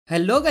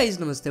Hello guys,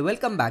 namaste,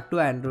 welcome back to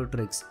Android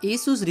Tricks.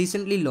 Asus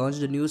recently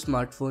launched a new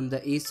smartphone, the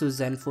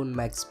Asus Zenfone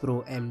Max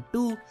Pro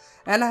M2,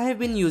 and I have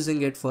been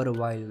using it for a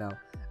while now.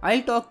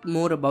 I'll talk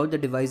more about the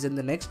device in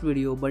the next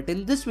video, but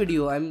in this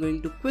video I'm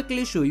going to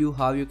quickly show you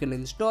how you can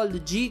install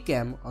the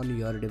Gcam on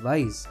your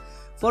device.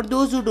 For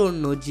those who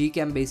don't know,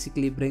 Gcam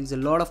basically brings a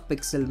lot of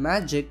pixel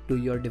magic to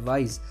your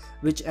device,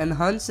 which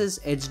enhances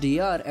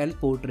HDR and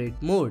portrait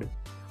mode.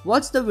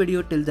 Watch the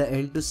video till the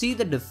end to see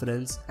the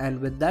difference, and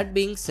with that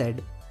being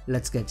said,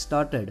 let's get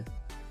started.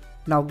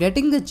 Now,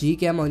 getting the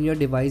Gcam on your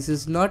device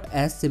is not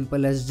as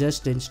simple as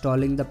just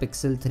installing the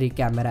Pixel 3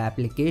 camera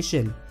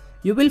application.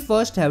 You will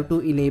first have to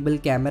enable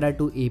Camera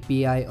to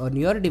API on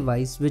your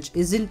device, which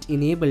isn't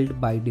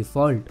enabled by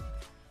default.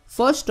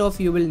 First off,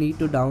 you will need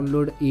to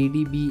download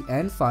ADB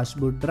and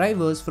fastboot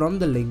drivers from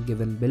the link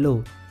given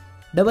below.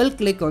 Double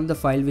click on the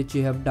file which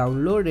you have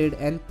downloaded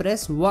and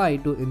press Y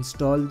to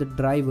install the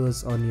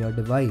drivers on your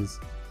device.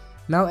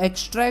 Now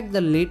extract the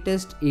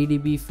latest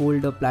ADB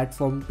folder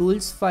platform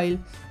tools file,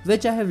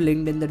 which I have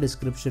linked in the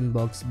description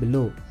box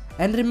below,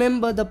 and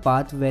remember the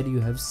path where you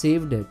have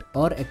saved it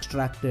or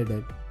extracted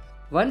it.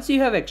 Once you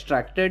have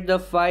extracted the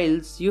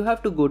files, you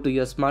have to go to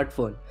your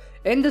smartphone.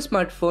 In the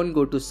smartphone,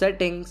 go to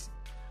Settings,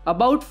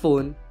 About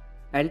Phone,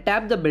 and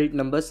tap the build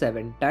number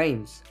 7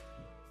 times.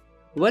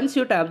 Once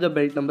you tap the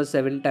build number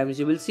 7 times,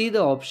 you will see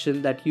the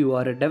option that you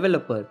are a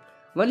developer.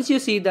 Once you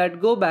see that,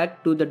 go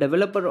back to the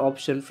developer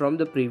option from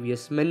the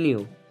previous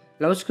menu.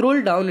 Now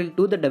scroll down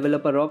into the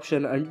developer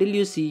option until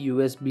you see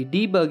USB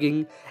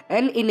debugging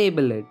and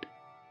enable it.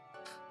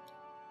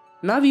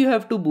 Now you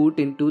have to boot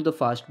into the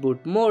fast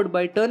boot mode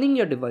by turning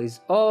your device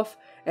off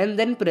and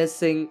then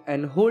pressing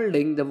and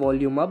holding the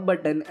volume up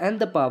button and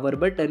the power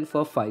button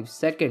for 5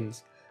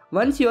 seconds.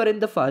 Once you are in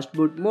the fast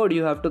boot mode,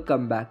 you have to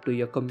come back to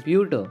your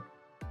computer.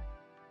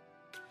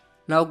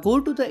 Now go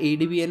to the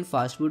ADB and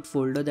fastboot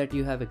folder that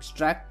you have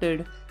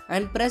extracted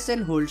and press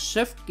and hold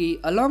Shift key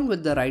along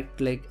with the right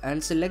click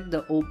and select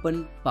the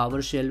Open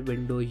PowerShell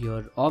window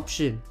here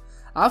option.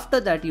 After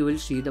that, you will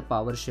see the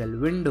PowerShell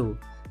window.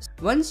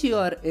 Once you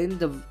are in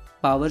the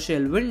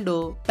PowerShell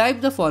window,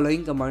 type the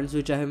following commands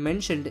which I have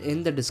mentioned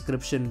in the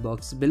description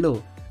box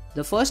below.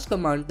 The first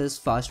command is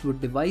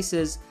fastboot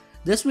devices.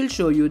 This will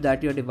show you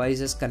that your device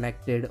is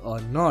connected or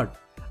not.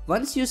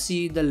 Once you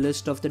see the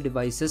list of the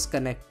devices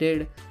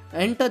connected,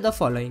 enter the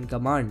following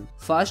command: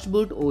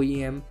 fastboot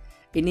OEM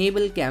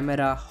enable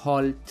camera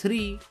hall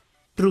 3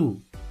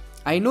 true.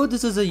 I know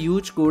this is a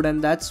huge code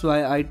and that's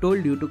why I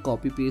told you to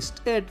copy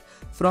paste it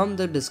from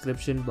the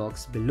description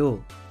box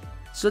below.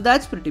 So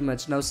that's pretty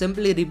much. Now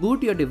simply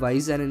reboot your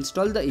device and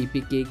install the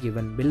APK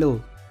given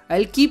below.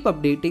 I'll keep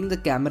updating the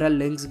camera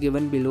links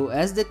given below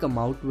as they come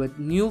out with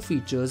new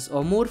features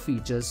or more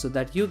features so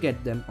that you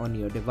get them on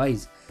your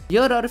device.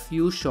 Here are a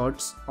few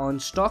shots on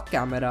stock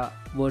camera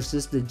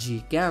versus the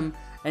Gcam,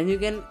 and you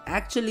can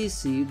actually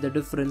see the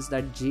difference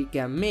that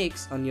Gcam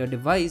makes on your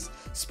device,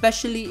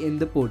 especially in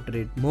the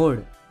portrait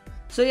mode.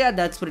 So yeah,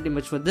 that's pretty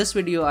much for this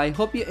video. I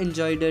hope you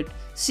enjoyed it.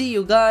 See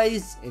you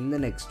guys in the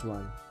next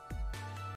one.